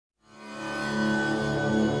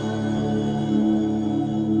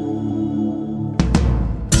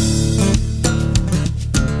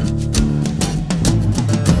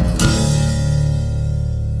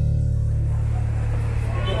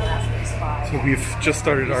we've just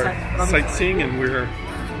started our sightseeing and we're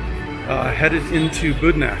headed into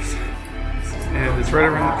Budnath. And it's right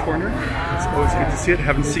around the corner. It's always good to see it.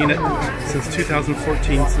 Haven't seen it since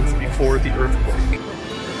 2014, since before the earthquake.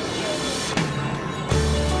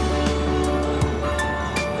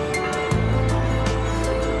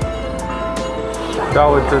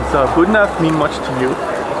 Dawa, does Budnath mean much to you?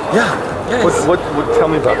 Yeah. Yes. What tell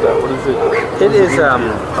me about that? What is it? It is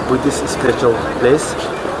a Buddhist spiritual place,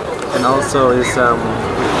 and also is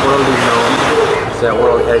worldly known as a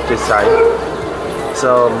World Heritage Site.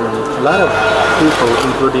 So a lot of people,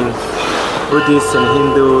 including Buddhists and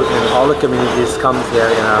Hindu and all the communities, come here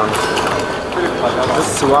and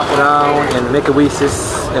just walk around and make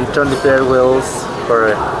wishes and turn the prayer wheels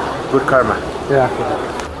for good karma. Yeah.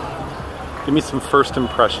 Give me some first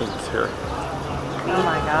impressions here. Oh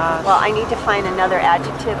my gosh. Well, I need to find another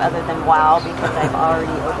adjective other than wow because I've already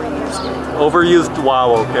overused it. Overused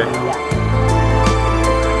wow, okay. Yeah.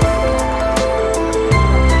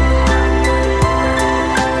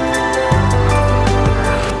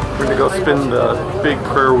 We're gonna go spin the big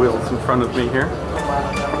prayer wheels in front of me here.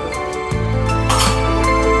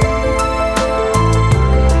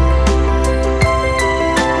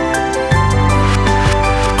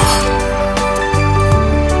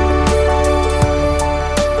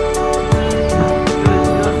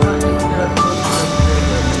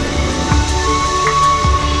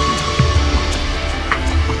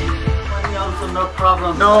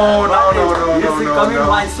 No. Coming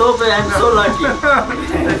by so bad, I'm so lucky.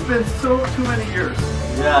 It's been too many years.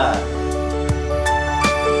 Yeah.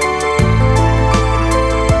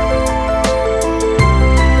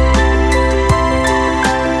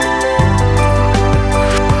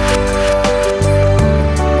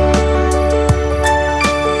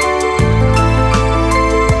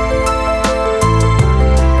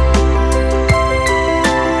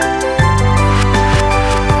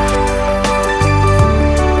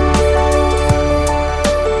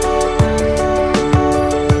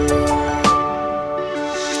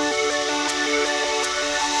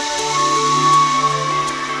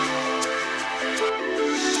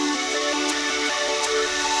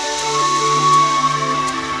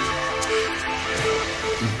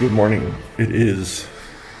 Good morning. It is,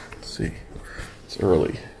 let's see, it's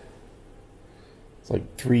early. It's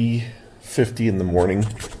like 3:50 in the morning.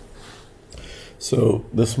 So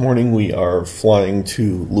this morning we are flying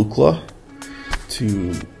to Lukla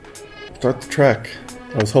to start the trek.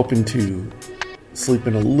 I was hoping to sleep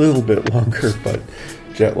in a little bit longer, but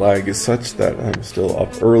jet lag is such that I'm still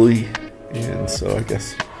up early, and so I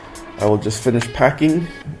guess I will just finish packing,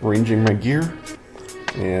 arranging my gear,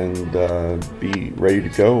 and be ready to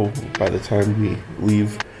go by the time we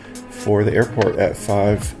leave for the airport at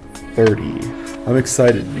 5:30. I'm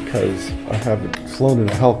excited because I haven't flown in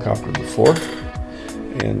a helicopter before,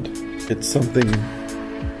 and it's something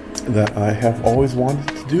that I have always wanted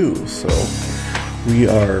to do. So we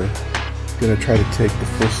are going to try to take the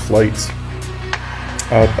first flights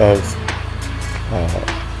out of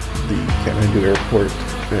the Kathmandu airport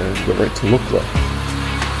and go right to Lukla.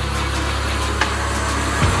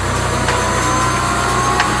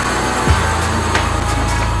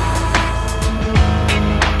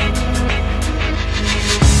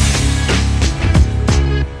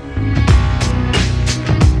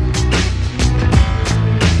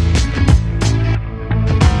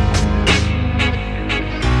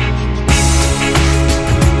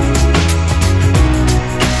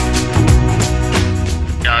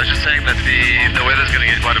 The weather's going to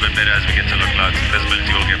get quite a bit better as we get to Lukla.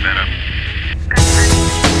 Visibility will get better.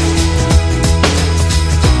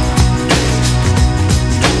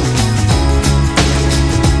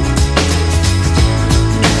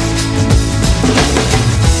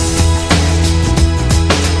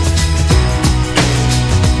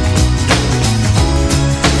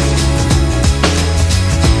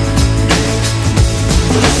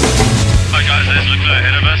 Alright guys, there's Lukla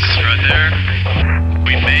ahead of us, right there.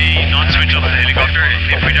 We may not switch off the helicopter.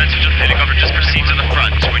 If we don't switch off the helicopter, just proceed to the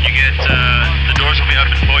front. When you get, the doors will be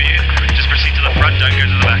open for you. Just proceed to the front, don't go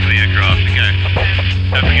to the back of the aircraft, okay?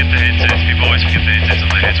 Don't forget the headsets. People always forget the headsets on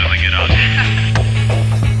their heads when they get out.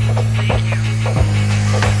 Thank you.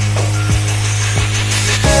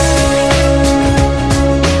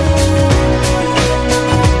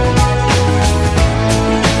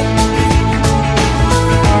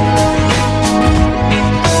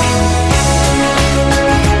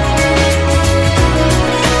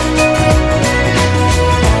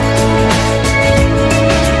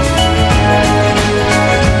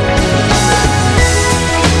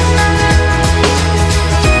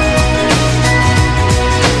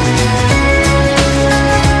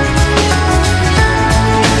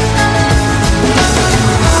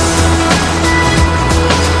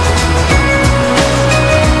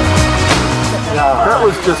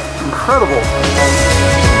 incredible.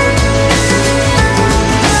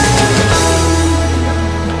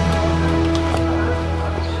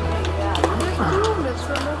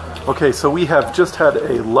 Okay, so we have just had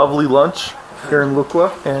a lovely lunch here in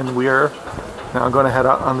Lukla, and we are now going to head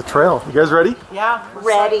out on the trail. You guys ready? Yeah.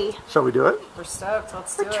 Ready. Shall we do it? We're stoked.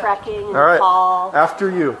 Let's do For it. trekking and All right. fall. After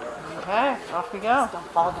you. Okay, off we go. Don't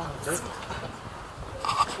fall down. This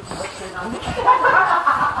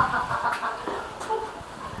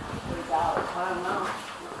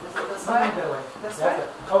way? This way?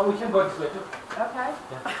 Oh, we can go this way too. Okay.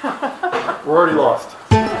 We're already lost.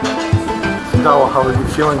 Dawa, how are you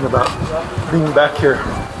feeling about being back here?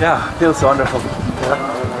 Yeah, feels wonderful.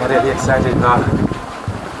 Yeah. I'm really excited about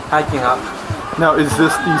hiking up. Now, is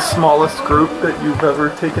this the smallest group that you've ever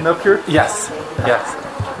taken up here? Yes, yes.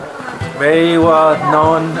 Very well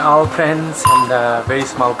known, all friends, and a very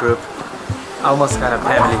small group. Almost kind of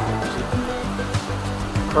family.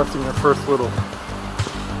 Crossing the first little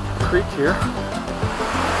creek here.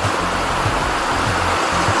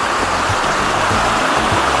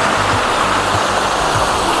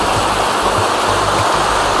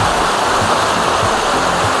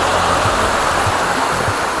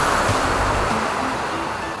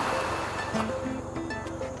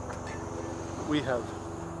 We have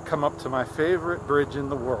come up to my favorite bridge in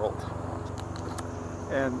the world.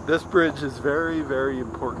 And this bridge is very, very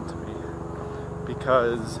important to me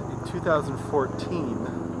because in 2014,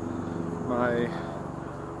 my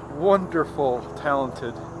wonderful,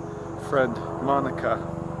 talented friend Monica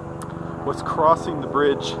was crossing the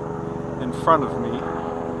bridge in front of me.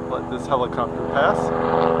 Let this helicopter pass.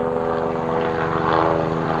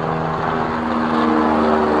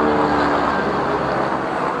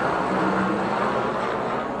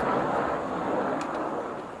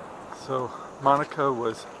 So Monica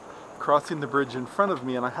was crossing the bridge in front of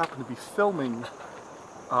me, and I happened to be filming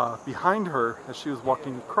behind her as she was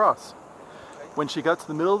walking across. When she got to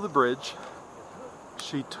the middle of the bridge,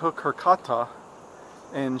 she took her kata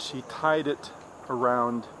and she tied it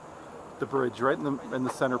around the bridge right in the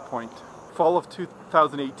center point. Fall of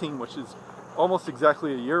 2018, which is almost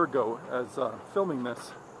exactly a year ago as filming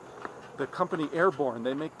this, the company Airborne,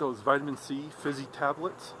 they make those vitamin C fizzy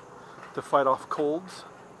tablets to fight off colds.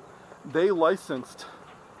 They licensed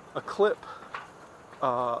a clip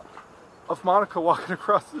of Monica walking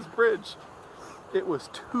across this bridge. It was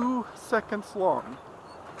 2 seconds long,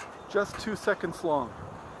 just 2 seconds long.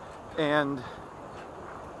 And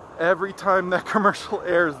every time that commercial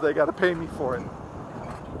airs, they gotta pay me for it.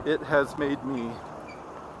 It has made me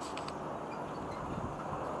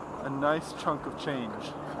a nice chunk of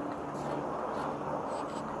change.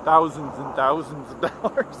 Thousands and thousands of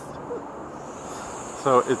dollars.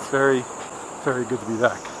 So it's very, very good to be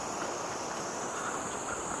back.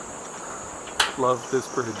 Love this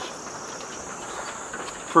bridge.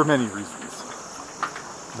 For many reasons.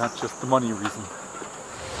 Not just the money reason.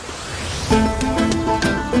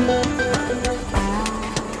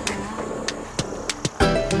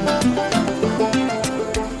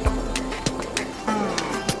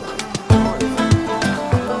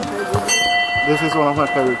 This is one of my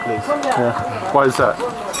favorite places. Yeah. Why is that?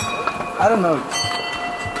 I don't know,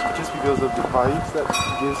 just because of the vibes that it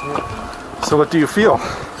gives me. So what do you feel?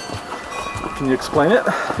 Can you explain it?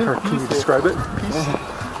 Or can you describe it? Peace?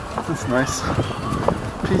 That's nice.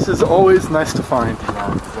 Peace is always nice to find.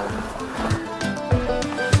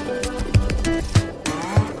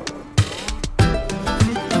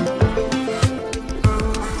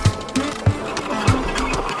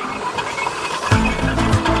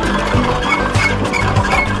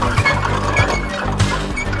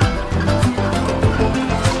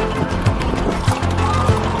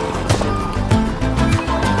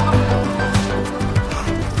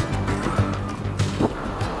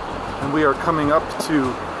 We are coming up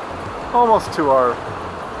to almost to our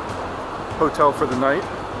hotel for the night.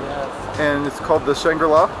 Yes. And it's called the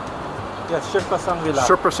Shangri-La. Yes, Sherpa Shangri-La.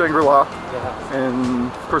 Sherpa Shangri-La. Yes. And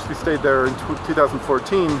of course we stayed there in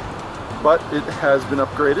 2014, but it has been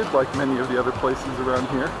upgraded like many of the other places around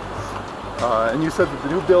here. And you said that the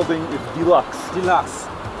new building is deluxe. Deluxe.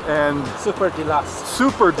 And Super deluxe.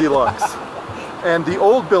 super deluxe. And the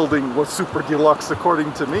old building was super deluxe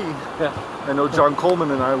according to me. Yeah. I know John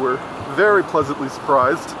Coleman and I were very pleasantly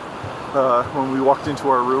surprised when we walked into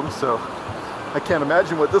our room, so I can't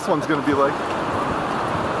imagine what this one's going to be like.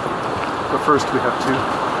 But first we have to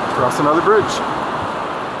cross another bridge.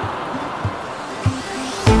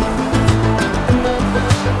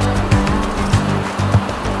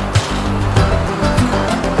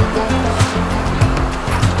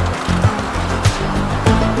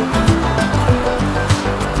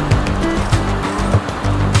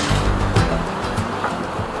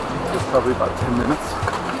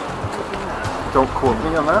 Don't quote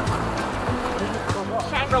me on that.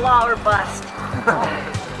 Shangri-La or bust.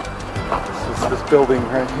 This is this building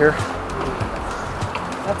right here.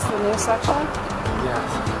 That's the new section? Yes.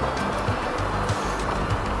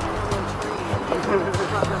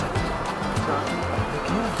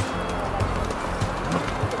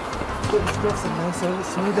 That's a nice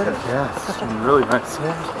area there. Yeah, it's really nice.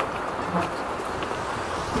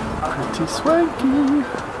 Pretty swanky.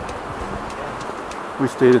 We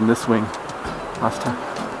stayed in this wing last time.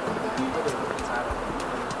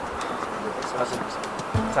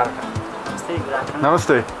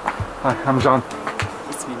 Namaste. Hi, I'm John.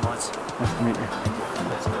 It's me, Moj. Nice to meet you.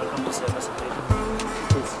 Welcome to Sherpa Center.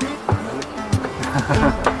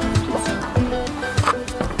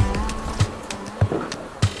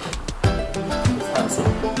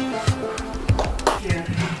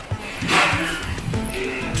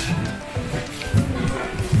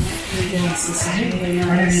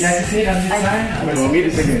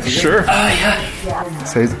 Sure.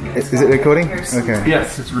 So is it recording? Okay.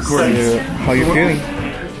 Yes, it's recording. How are you feeling?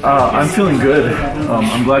 I'm feeling good.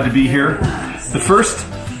 I'm glad to be here. The first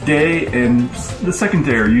day and the second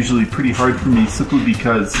day are usually pretty hard for me simply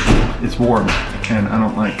because it's warm and I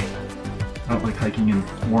don't like hiking in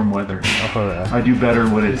warm weather. I do better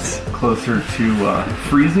when it's closer to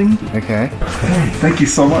freezing. Okay. Thank you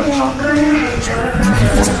so much. One of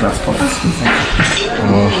the best parts.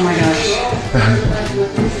 Oh my gosh.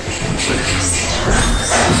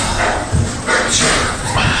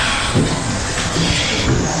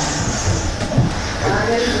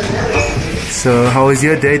 So how was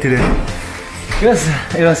your day today?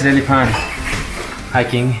 It was really fun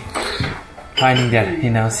hiking, finding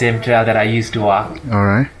that same trail that I used to walk. All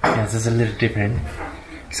right. Yes, it's a little different.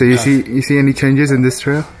 So you see any changes in this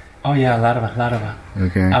trail? Oh yeah, a lot of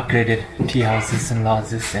Okay. upgraded tea houses and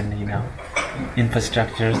lodges, and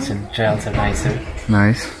infrastructures and trails are nicer.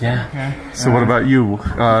 Nice. Yeah. So what about you?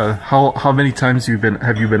 How many times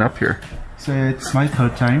have you been up here? So it's my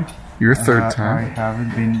third time. Your third I time.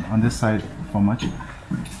 haven't been on this side for much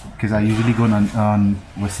because I usually go on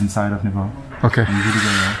western side of Nepal. Okay. I usually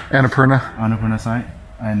go Annapurna. Annapurna side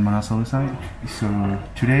and Manasolu side. So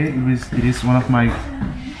today it is one of my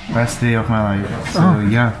best day of my life. So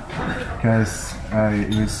yeah, because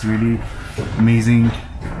it was really amazing,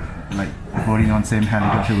 like boarding on same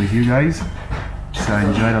helicopter with you guys. So I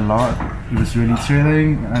enjoyed a lot. It was really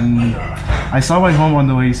thrilling, and I saw my home on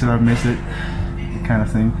the way, so I missed it, kind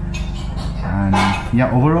of thing. And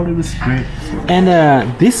yeah, overall it was great. And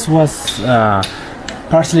this was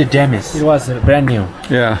partially damaged. It was brand new.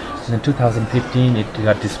 Yeah. In 2015, it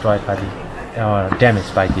got destroyed by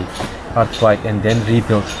damaged by the earthquake, and then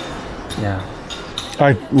rebuilt. Yeah.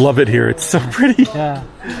 I love it here. It's so pretty. Yeah.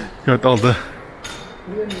 Got all the.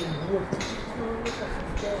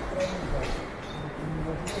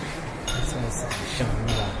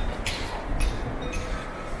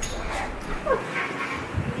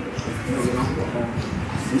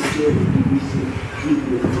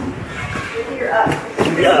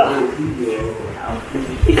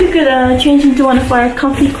 If you could change into one of our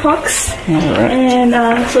comfy clocks, and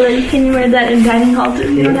so that you can wear that in dining hall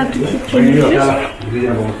too. You don't have to keep changing shoes.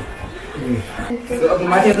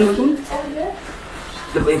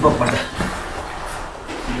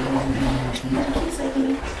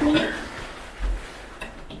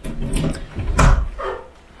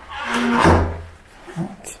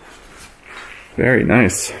 Very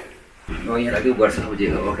nice. So we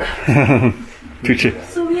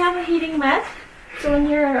have a heating mat. So when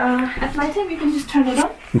you're at nighttime, you can just turn it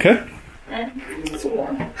on. Okay. And it's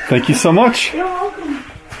warm. Thank you so much. You're welcome.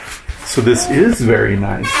 So this is very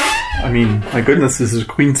nice. I mean, my goodness, this is a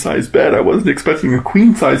queen-size bed. I wasn't expecting a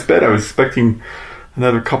queen-size bed. I was expecting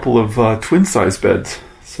another couple of twin-size beds.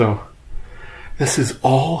 So this is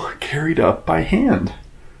all carried up by hand.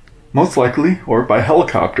 Most likely, or by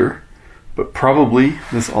helicopter. But probably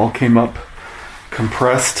this all came up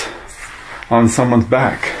compressed on someone's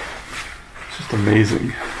back. It's just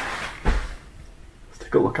amazing. Let's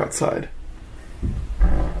take a look outside.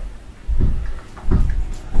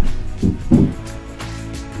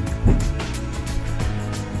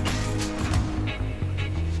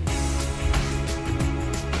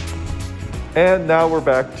 And now we're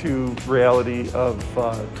back to reality of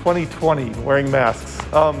 2020, wearing masks.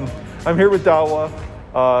 I'm here with Dawa.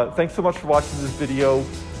 Thanks so much for watching this video.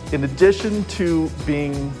 In addition to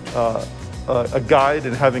being a guide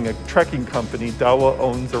and having a trekking company, Dawa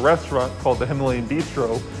owns a restaurant called the Himalayan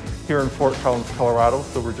Bistro here in Fort Collins, Colorado.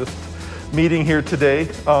 So we're just meeting here today.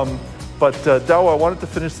 But Dawa, I wanted to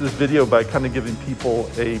finish this video by kind of giving people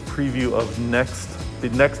a preview of the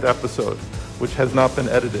next episode, which has not been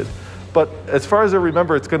edited. But as far as I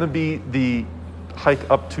remember, it's going to be the hike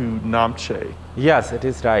up to Namche. Yes, it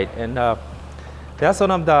is right. And that's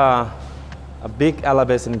one of the big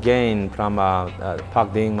elevation gain from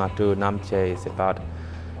Pakdingma to Namche. It's about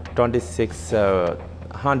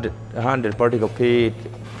 2,600 vertical feet.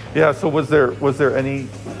 Yeah, so was there any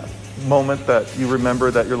moment that you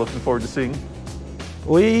remember that you're looking forward to seeing?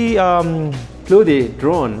 We flew the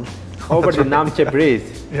drone over the Namche Bridge.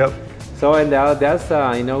 Yep. So and that's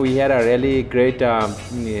we had a really great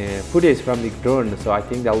footage from the drone. So I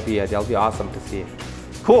think that'll be awesome to see.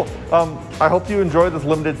 Cool. I hope you enjoy this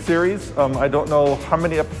limited series. I don't know how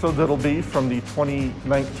many episodes it'll be from the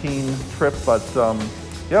 2019 trip, but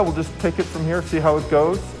yeah, we'll just take it from here, see how it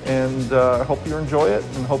goes, and I hope you enjoy it,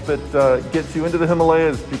 and hope it gets you into the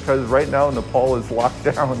Himalayas, because right now Nepal is locked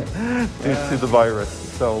down due to the virus.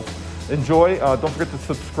 So enjoy. Don't forget to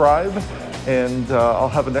subscribe, and I'll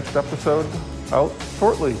have a next episode out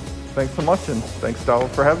shortly. Thanks so much, and thanks, Dawa,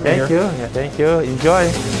 for having me here. Thank you. Yeah, thank you. Enjoy.